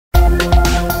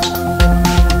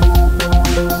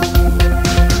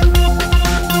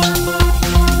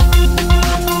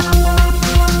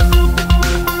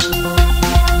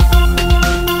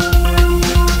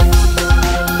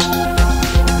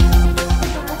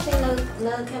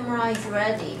the camera is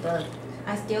ready, but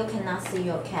I still cannot see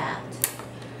your cat.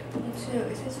 Me too.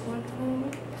 Is this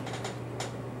working?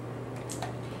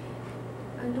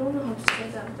 I don't know how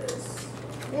to set up this.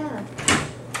 Yeah.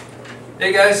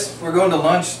 Hey guys, we're going to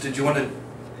lunch. Did you want to...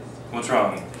 What's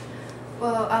wrong?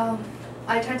 Well,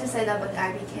 I tried to set up an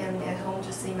IP cam at home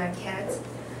to see my cat,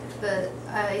 but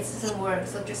it doesn't work.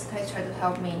 So just guys try to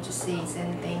help me to see is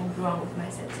anything wrong with my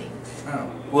settings. Oh.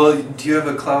 Well, do you have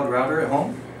a cloud router at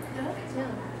home? Yeah.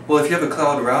 Well, if you have a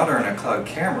cloud router and a cloud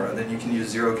camera, then you can use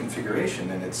zero configuration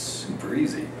and it's super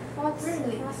easy. What's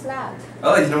that?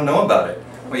 Oh, you don't know about it?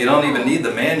 Well, you don't even need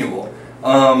the manual.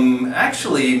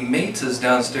 Actually, Mate is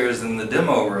downstairs in the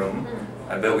demo room.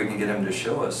 I bet we can get him to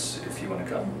show us if you want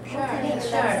to come. Sure. Yeah,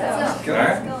 sure. Let's go.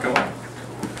 Alright, come on.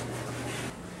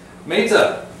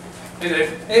 Meta!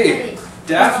 Hey,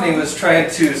 Daphne was trying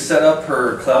to set up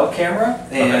her cloud camera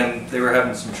and they were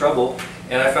having some trouble.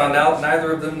 And I found out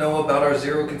neither of them know about our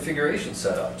zero configuration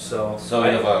setup, so... So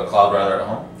you have a cloud router at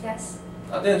home? Yes.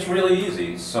 Then it's really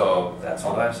easy, so... That's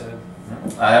what I said.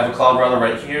 I have a cloud router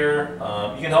right here.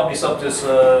 You can help me set up this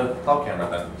cloud camera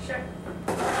then. Sure.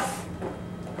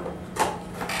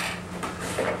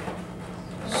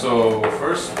 So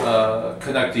first,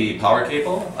 connect the power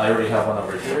cable. I already have one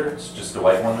over here. It's just the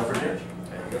white one over here.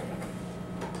 There you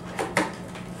go.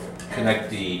 Connect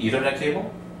the Ethernet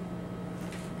cable.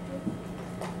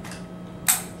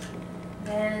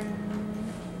 Then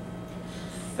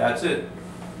That's it.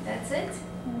 that's it.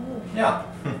 Yeah.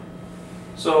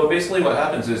 So basically what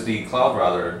happens is the cloud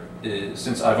router,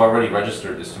 since I've already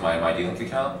registered this to my MyD-Link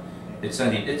account, it's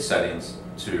sending its settings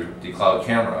to the cloud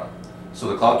camera. So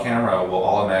the cloud camera will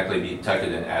automatically be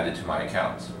detected and added to my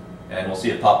account. And we'll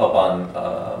see it pop up on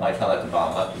my account at the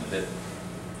bottom left in a bit.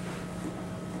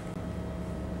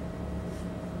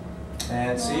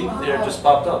 And see, there it just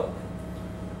popped up.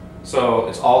 So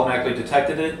it's automatically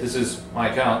detected it. This is my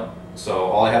account. So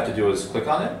all I have to do is click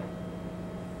on it.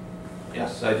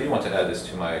 Yes, I do want to add this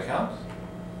to my account.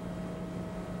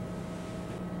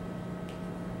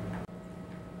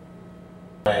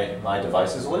 My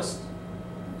devices list.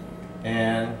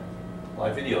 And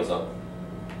my video's up.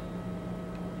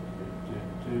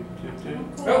 Cool.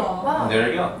 Oh. Wow. And there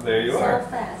you go. There you So are.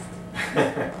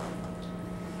 fast.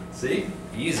 See?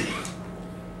 Easy.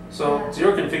 So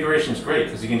zero configuration is great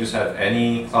because you can just have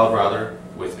any cloud router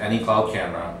with any cloud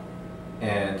camera,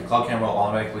 and the cloud camera will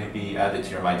automatically be added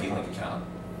to your MyD-Link account.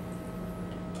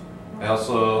 I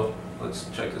also, let's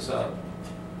check this out.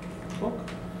 Look,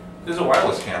 there's a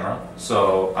wireless camera.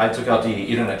 So I took out the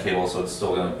Ethernet cable, so it's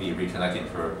still going to be reconnecting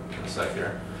for a sec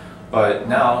here. But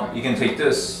now you can take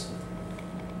this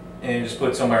and just put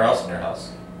it somewhere else in your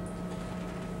house.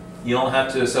 You don't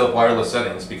have to set up wireless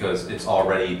settings because it's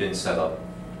already been set up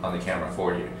on the camera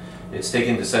for you. It's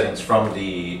taken the settings from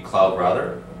the cloud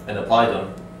router and applied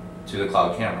them to the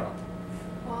cloud camera.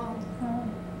 Wow.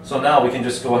 So now we can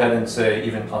just go ahead and say,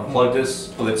 even unplug this,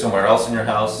 put it somewhere else in your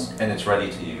house, and it's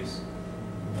ready to use.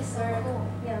 It's very cool.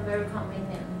 Yeah, very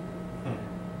convenient.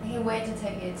 I can't wait to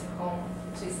take it home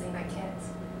to see my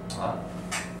cat.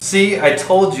 See, I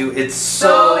told you, it's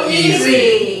so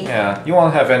easy. Yeah, you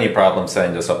won't have any problem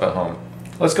setting this up at home.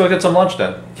 Let's go get some lunch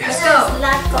then. Let's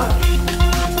go.